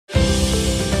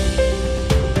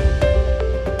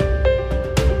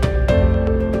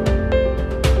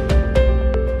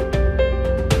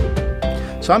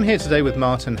So I'm here today with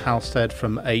Martin Halstead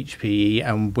from HPE,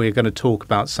 and we're going to talk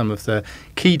about some of the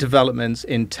key developments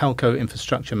in telco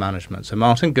infrastructure management. So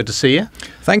Martin, good to see you.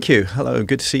 Thank you. Hello,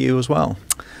 good to see you as well.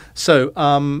 So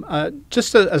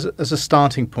just as a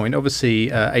starting point, obviously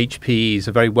HPE is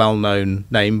a very well-known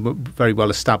name, very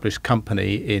well-established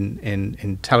company in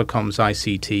telecoms,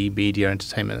 ICT, media,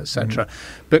 entertainment, etc.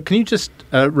 But can you just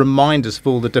remind us of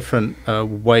all the different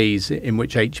ways in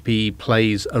which HPE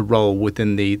plays a role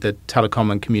within the telecom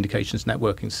and communications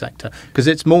networking sector? Because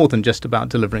it's more than just about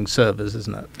delivering servers,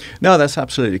 isn't it? No, that's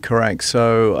absolutely correct.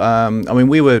 So, I mean,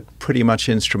 we were pretty much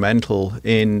instrumental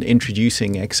in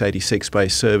introducing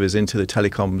x86-based servers into the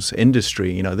telecoms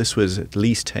industry. You know, this was at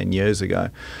least 10 years ago.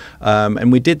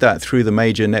 And we did that through the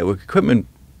major network equipment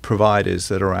providers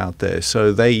that are out there.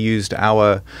 So they used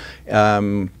our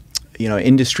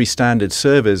industry standard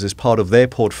servers as part of their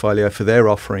portfolio for their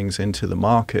offerings into the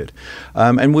market.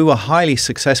 And we were highly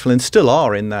successful and still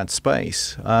are in that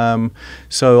space.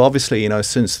 So obviously,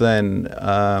 since then,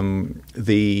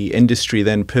 the industry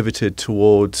then pivoted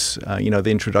towards,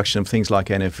 the introduction of things like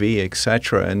NFV,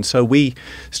 etc. And so we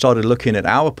started looking at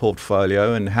our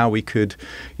portfolio and how we could,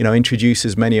 introduce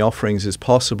as many offerings as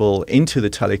possible into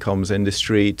the telecoms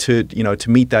industry to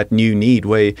meet that new need,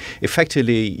 where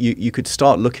effectively you could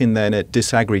start looking then at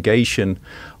disaggregation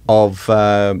of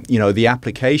the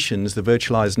applications, the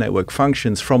virtualized network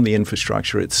functions from the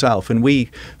infrastructure itself. And we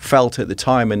felt at the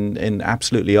time and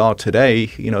absolutely are today,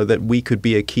 that we could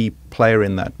be a key player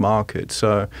in that market.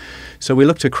 So we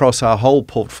looked across our whole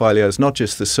portfolios, not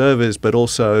just the servers, but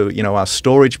also our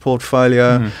storage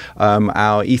portfolio,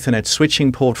 our Ethernet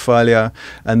switching portfolio,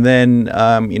 and then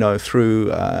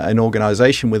through an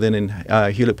organization within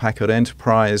Hewlett-Packard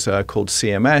Enterprise called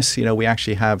CMS, we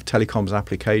actually have telecoms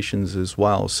applications as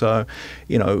well. So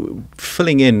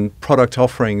filling in product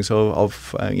offerings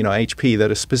of HP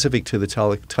that are specific to the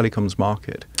telecoms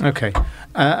market. Okay,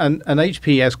 and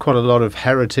HP has quite a lot of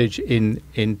heritage in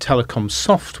telecom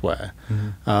software,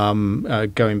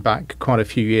 going back quite a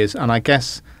few years, and I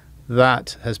guess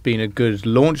that has been a good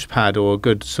launch pad or a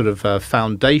good sort of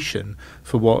foundation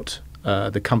for what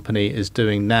the company is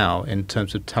doing now in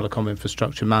terms of telecom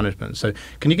infrastructure management. So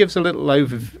can you give us a little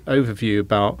overview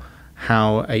about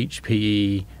how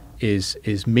HPE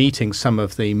is meeting some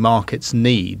of the market's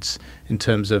needs in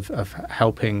terms of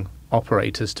helping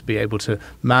operators to be able to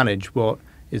manage what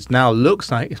it now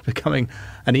looks like it's becoming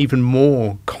an even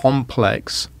more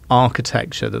complex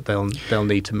architecture that they'll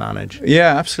need to manage?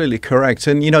 Yeah, absolutely correct.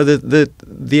 And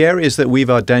the areas that we've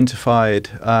identified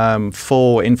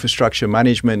for infrastructure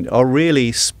management are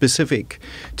really specific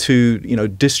to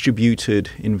distributed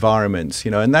environments.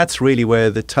 And that's really where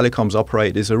the telecoms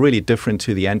operators are really different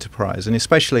to the enterprise, and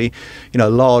especially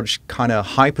large kind of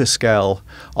hyperscale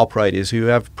operators who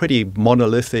have pretty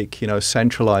monolithic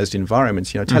centralized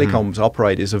environments. Telecoms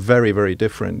operators are very, very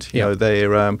different.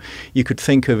 They're you could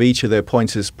think of each of their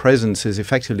points as presence as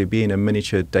effectively being a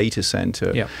miniature data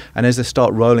center. And as they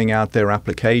start rolling out their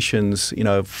applications,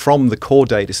 from the core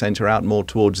data center out more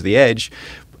towards the edge,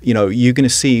 you're going to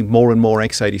see more and more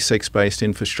x86-based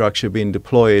infrastructure being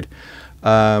deployed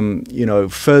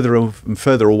further and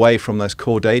further away from those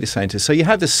core data centers. So you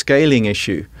have the scaling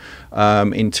issue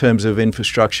in terms of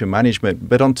infrastructure management.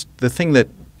 But the thing that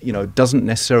doesn't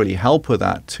necessarily help with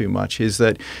that too much is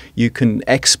that you can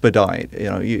expedite,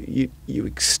 you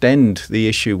extend the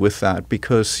issue with that,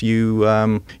 because you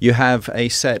have a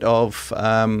set of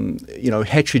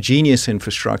heterogeneous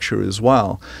infrastructure as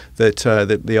well that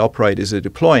the operators are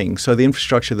deploying. So the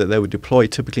infrastructure that they would deploy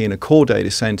typically in a core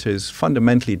data center is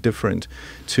fundamentally different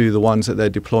to the ones that they're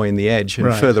deploying the edge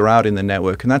and further out in the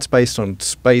network. And that's based on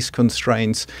space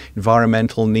constraints,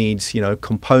 environmental needs,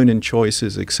 component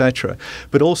choices, etc.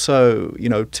 But also,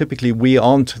 typically we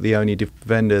aren't the only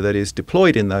vendor that is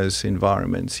deployed in those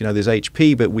environments. There's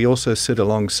HP, but we also sit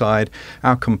alongside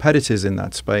our competitors in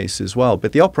that space as well.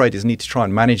 But the operators need to try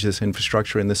and manage this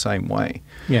infrastructure in the same way.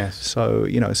 Yes. So,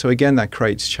 so again, that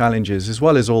creates challenges, as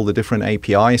well as all the different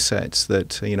API sets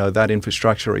that, that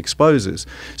infrastructure exposes.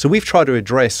 So we've tried to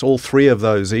address all three of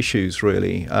those issues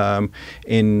really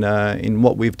in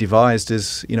what we've devised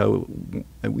as,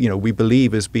 we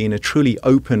believe as being a truly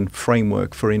open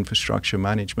framework for infrastructure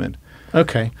management.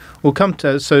 Okay, we'll come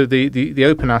to the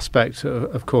open aspect,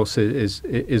 of course,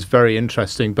 is very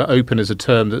interesting. But open is a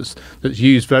term that's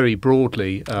used very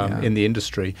broadly in the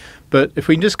industry. But if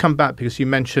we can just come back, because you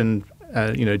mentioned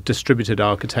distributed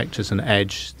architectures and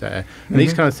edge there, and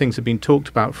these kind of things have been talked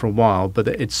about for a while. But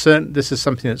this is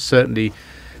something that certainly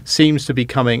seems to be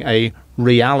becoming a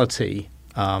reality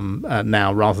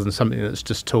now, rather than something that's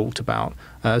just talked about.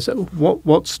 So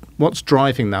what's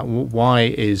driving that? Why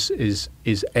is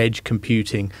edge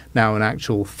computing now an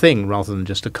actual thing rather than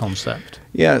just a concept?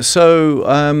 Yeah.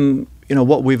 So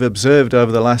what we've observed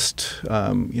over the last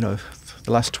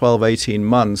the last 12, 18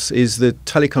 months is that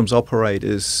telecoms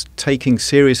operators taking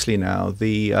seriously now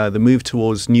the move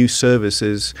towards new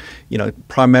services,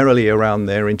 primarily around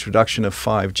their introduction of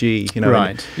 5G.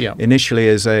 Right. Yeah. Initially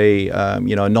as a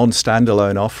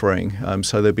non-standalone offering,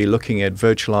 so they'll be looking at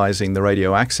virtualizing the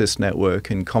radio access network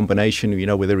in combination,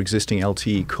 with their existing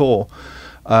LTE core.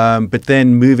 But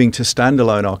then moving to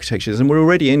standalone architectures, and we're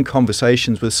already in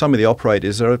conversations with some of the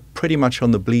operators that are pretty much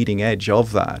on the bleeding edge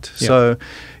of that. Yeah.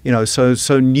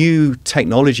 So new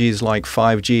technologies like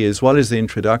 5G, as well as the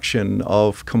introduction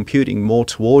of computing more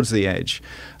towards the edge.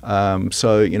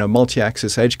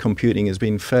 Multi-access edge computing has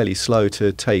been fairly slow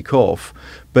to take off,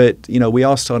 but we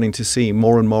are starting to see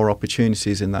more and more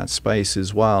opportunities in that space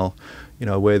as well.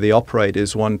 Where the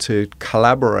operators want to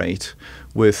collaborate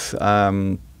with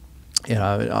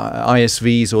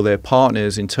ISVs or their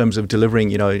partners in terms of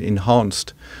delivering,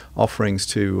 enhanced offerings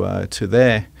to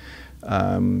their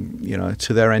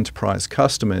enterprise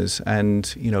customers,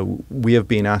 and we have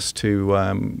been asked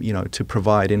to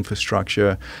provide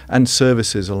infrastructure and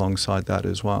services alongside that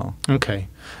as well. Okay,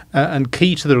 and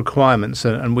key to the requirements,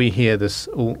 and we hear this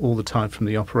all the time from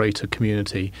the operator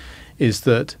community, is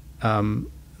that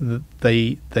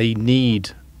they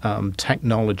need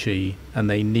technology, and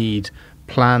they need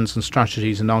plans and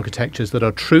strategies and architectures that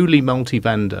are truly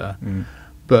multi-vendor,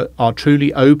 but are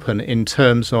truly open in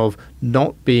terms of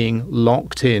not being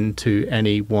locked into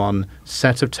any one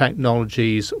set of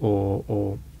technologies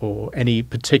or any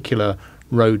particular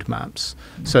roadmaps.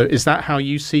 So is that how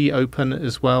you see open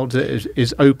as well?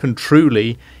 Is open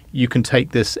truly you can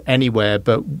take this anywhere,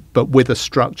 but with a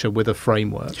structure, with a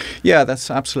framework? Yeah,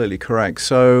 that's absolutely correct.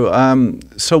 So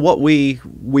what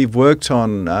we've worked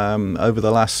on over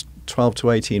the last 12 to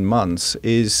 18 months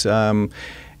is, and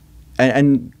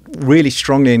really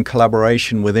strongly in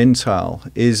collaboration with Intel,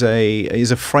 is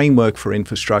a framework for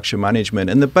infrastructure management.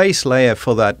 And the base layer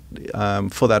for that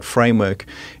framework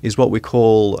is what we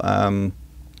call an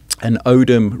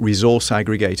ODM resource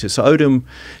aggregator. So ODM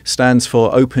stands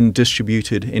for Open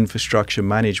Distributed Infrastructure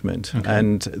Management. Okay.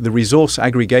 And the resource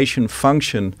aggregation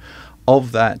function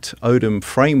of that ODM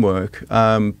framework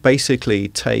basically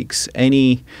takes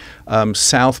any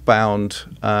southbound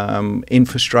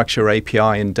infrastructure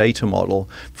API and data model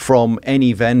from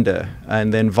any vendor,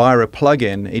 and then via a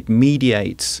plugin it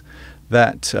mediates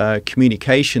that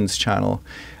communications channel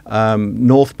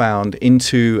northbound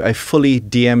into a fully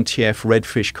DMTF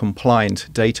Redfish compliant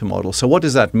data model. So what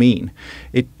does that mean?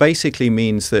 It basically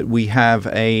means that we have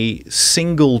a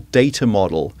single data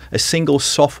model, a single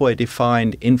software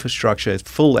defined infrastructure,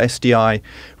 full SDI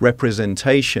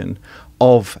representation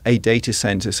of a data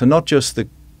center. So not just the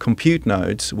compute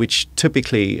nodes, which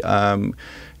typically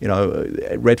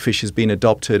Redfish has been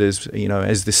adopted as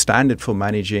the standard for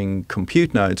managing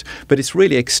compute nodes, but it's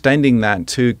really extending that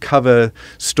to cover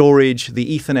storage,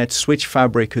 the Ethernet switch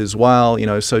fabric as well.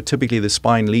 So typically the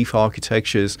spine leaf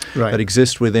architectures that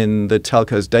exist within the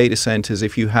telcos data centers.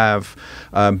 If you have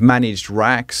managed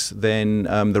racks, then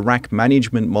the rack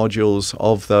management modules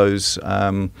of those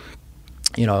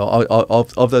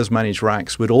of those managed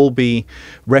racks would all be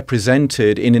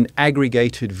represented in an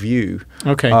aggregated view,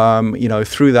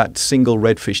 through that single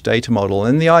Redfish data model.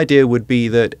 And the idea would be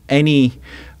that any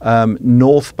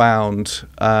northbound,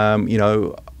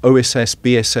 OSS,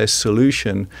 BSS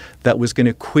solution that was going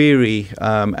to query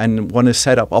and want to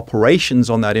set up operations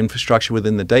on that infrastructure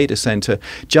within the data center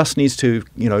just needs to,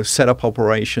 set up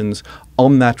operations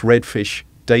on that Redfish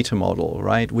data model,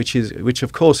 right? Which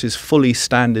of course is fully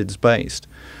standards based,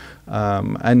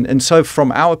 and so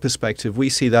from our perspective, we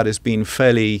see that as being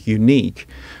fairly unique,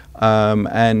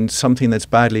 and something that's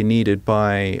badly needed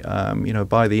by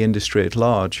the industry at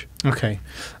large. Okay,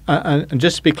 and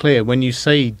just to be clear, when you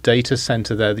say data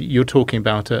center, there, you're talking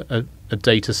about a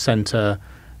data center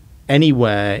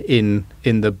anywhere in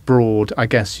the broad, I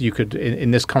guess you could,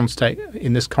 in this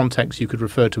context, you could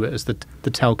refer to it as the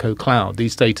telco cloud.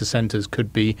 These data centers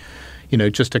could be,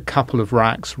 just a couple of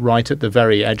racks right at the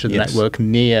very edge of the network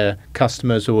near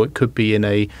customers, or it could be in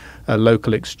a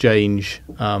local exchange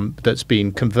that's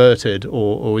been converted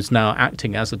or is now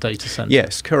acting as a data center.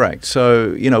 Yes, correct.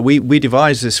 So, we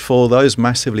devised this for those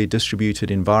massively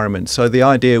distributed environments. So the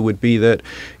idea would be that,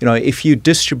 if you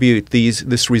distribute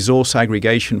this resource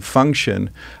aggregation function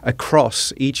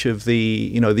across each of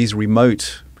the, these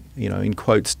remote in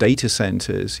quotes, data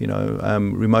centers,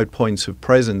 remote points of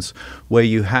presence, where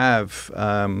you have,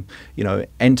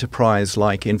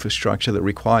 enterprise-like infrastructure that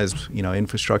requires,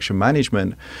 infrastructure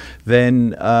management,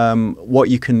 then what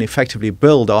you can effectively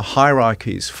build are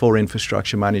hierarchies for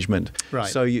infrastructure management. Right.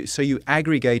 So you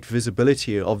aggregate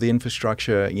visibility of the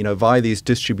infrastructure, via these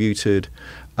distributed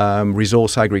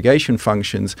resource aggregation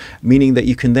functions, meaning that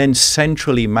you can then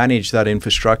centrally manage that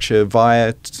infrastructure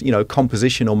via,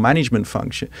 composition or management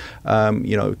function,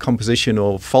 composition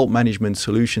or fault management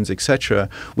solutions, etc.,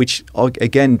 which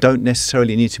again don't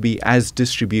necessarily need to be as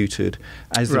distributed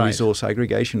as the resource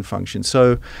aggregation function.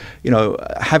 So,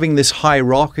 having this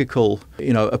hierarchical,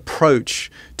 approach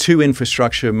to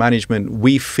infrastructure management,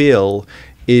 we feel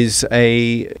is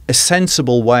a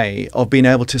sensible way of being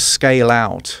able to scale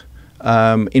out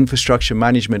infrastructure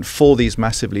management for these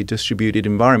massively distributed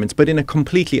environments, but in a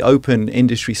completely open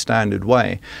industry standard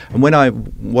way. And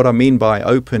what I mean by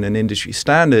open and industry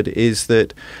standard is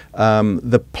that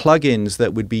the plugins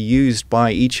that would be used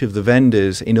by each of the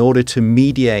vendors in order to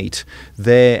mediate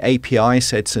their API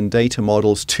sets and data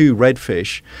models to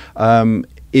Redfish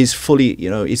is fully,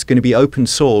 it's going to be open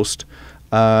sourced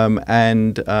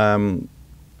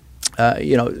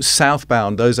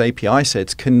southbound, those API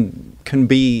sets can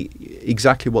be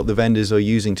exactly what the vendors are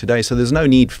using today. So there's no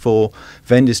need for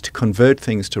vendors to convert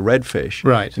things to Redfish.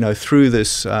 Right. Through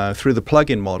this through the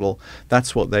plugin model,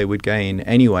 that's what they would gain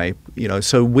anyway.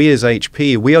 So we as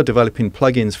HP, we are developing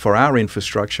plugins for our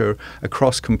infrastructure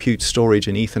across compute, storage,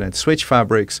 and Ethernet switch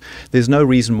fabrics. There's no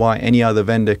reason why any other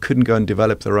vendor couldn't go and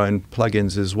develop their own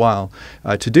plugins as well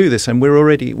to do this. And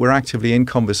we're actively in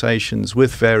conversations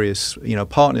with various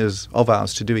partners of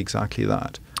ours to do exactly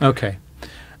that. Okay.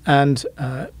 And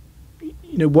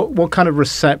what kind of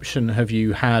reception have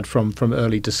you had from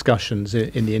early discussions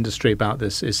in the industry about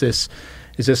this? Is this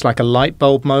like a light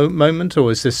bulb moment,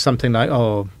 or is this something like,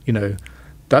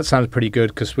 that sounds pretty good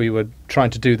because we were trying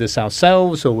to do this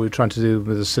ourselves, or we were trying to do it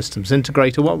with a systems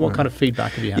integrator? What kind of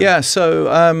feedback have you had? Yeah,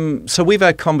 so we've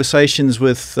had conversations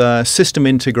with system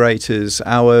integrators,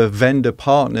 our vendor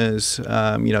partners,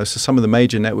 so some of the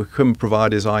major network equipment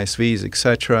providers, ISVs,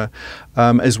 etc.,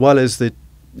 as well as the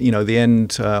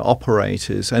end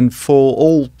operators. And for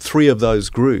all three of those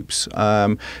groups,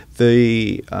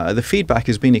 the feedback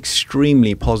has been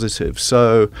extremely positive.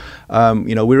 So,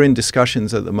 we're in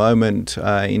discussions at the moment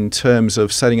in terms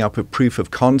of setting up a proof of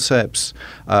concepts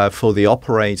for the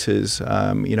operators.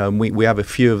 We have a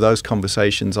few of those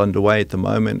conversations underway at the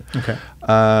moment. Okay.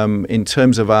 In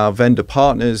terms of our vendor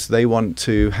partners, they want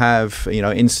to have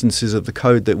instances of the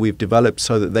code that we've developed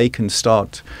so that they can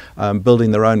start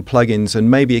building their own plugins and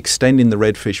maybe extending the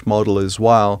Redfish model as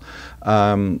well.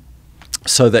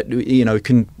 So that it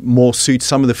can more suit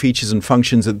some of the features and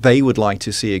functions that they would like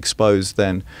to see exposed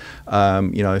then,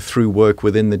 through work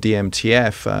within the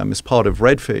DMTF as part of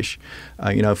Redfish,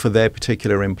 for their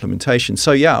particular implementation.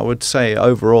 So yeah, I would say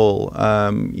overall,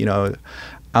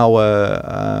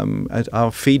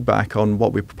 our feedback on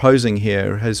what we're proposing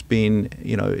here has been,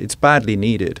 it's badly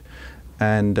needed,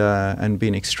 and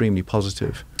been extremely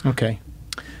positive. Okay.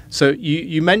 So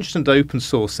you mentioned open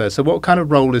source there. So what kind of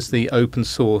role is the open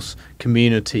source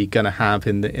community going to have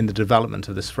in the development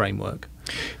of this framework?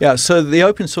 Yeah, so the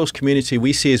open source community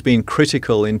we see as being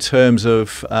critical in terms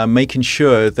of making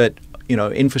sure that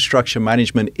infrastructure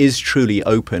management is truly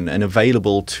open and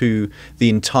available to the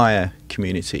entire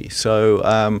community.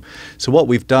 So what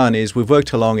we've done is we've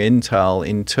worked along Intel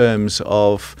in terms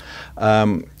of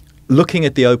looking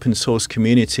at the open source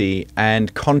community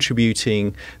and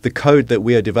contributing the code that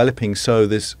we are developing. So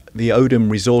the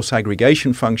ODM resource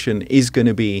aggregation function is going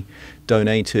to be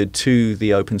donated to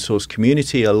the open source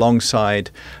community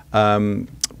alongside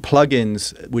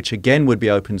plugins, which again would be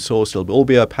open source. It'll all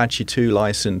be Apache 2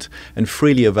 licensed and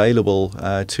freely available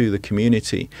to the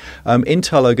community.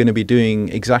 Intel are going to be doing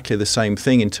exactly the same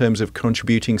thing in terms of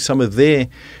contributing some of their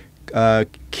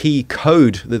key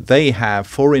code that they have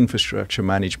for infrastructure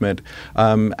management,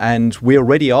 and we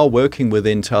already are working with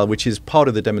Intel, which is part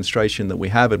of the demonstration that we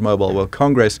have at Mobile World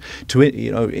Congress, to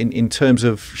in terms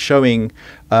of showing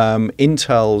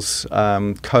Intel's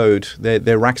code,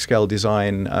 their rack scale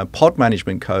design pod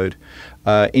management code,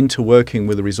 into working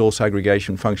with the resource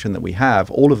aggregation function that we have.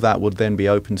 All of that would then be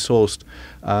open sourced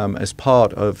as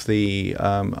part of the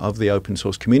open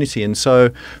source community. And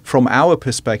so, from our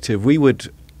perspective, we would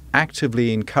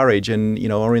actively encourage, and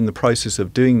are in the process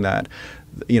of doing that,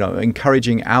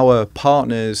 encouraging our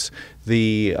partners,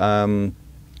 the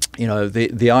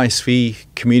ISV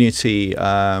community,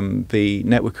 the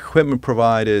network equipment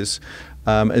providers,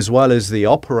 as well as the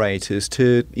operators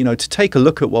to take a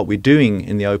look at what we're doing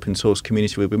in the open source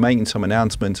community. We'll be making some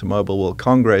announcements at Mobile World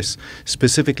Congress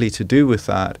specifically to do with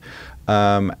that.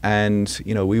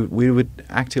 We would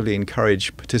actively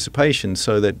encourage participation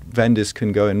so that vendors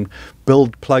can go and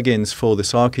build plugins for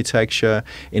this architecture,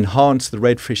 enhance the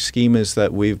Redfish schemas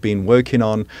that we've been working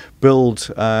on, build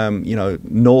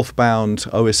northbound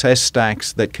OSS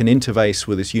stacks that can interface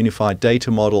with this unified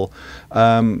data model.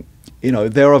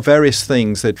 There are various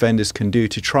things that vendors can do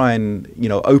to try and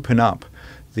open up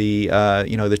the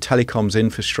telecoms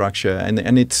infrastructure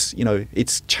and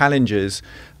its challenges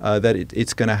that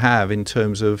it's going to have in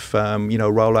terms of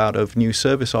rollout of new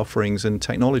service offerings and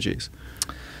technologies.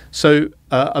 So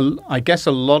I guess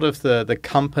a lot of the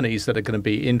companies that are going to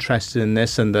be interested in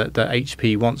this and that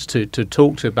HP wants to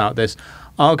talk to about this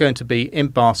are going to be in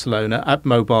Barcelona at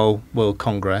Mobile World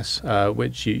Congress,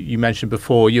 which you mentioned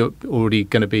before. You're already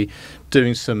going to be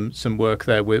doing some work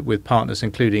there with partners,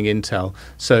 including Intel.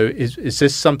 So is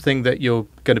this something that you're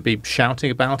going to be shouting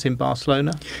about in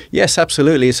Barcelona? Yes,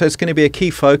 absolutely. So it's going to be a key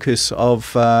focus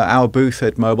of our booth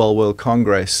at Mobile World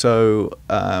Congress. So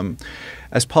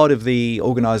as part of the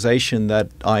organization that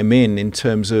I'm in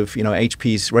terms of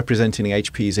HP's representing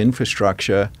HP's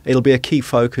infrastructure, it'll be a key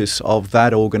focus of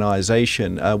that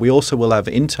organization. We also will have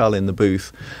Intel in the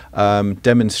booth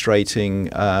demonstrating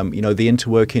the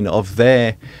interworking of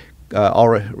their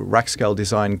rack scale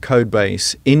design code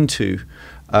base into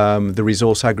the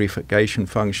resource aggregation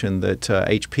function that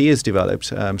HP has developed.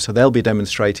 So they'll be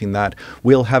demonstrating that.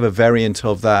 We'll have a variant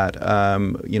of that,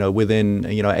 within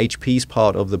HP's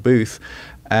part of the booth.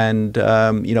 And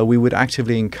we would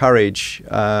actively encourage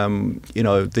the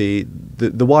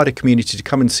wider community to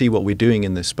come and see what we're doing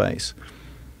in this space.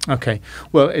 Okay,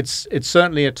 well, it's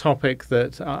certainly a topic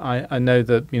that I know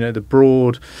that the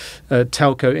broad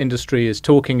telco industry is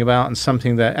talking about, and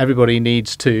something that everybody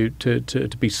needs to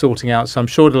be sorting out. So I'm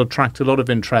sure it'll attract a lot of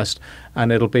interest,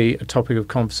 and it'll be a topic of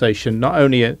conversation not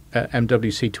only at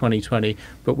MWC 2020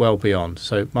 but well beyond.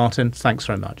 So Martin, thanks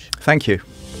very much. Thank you.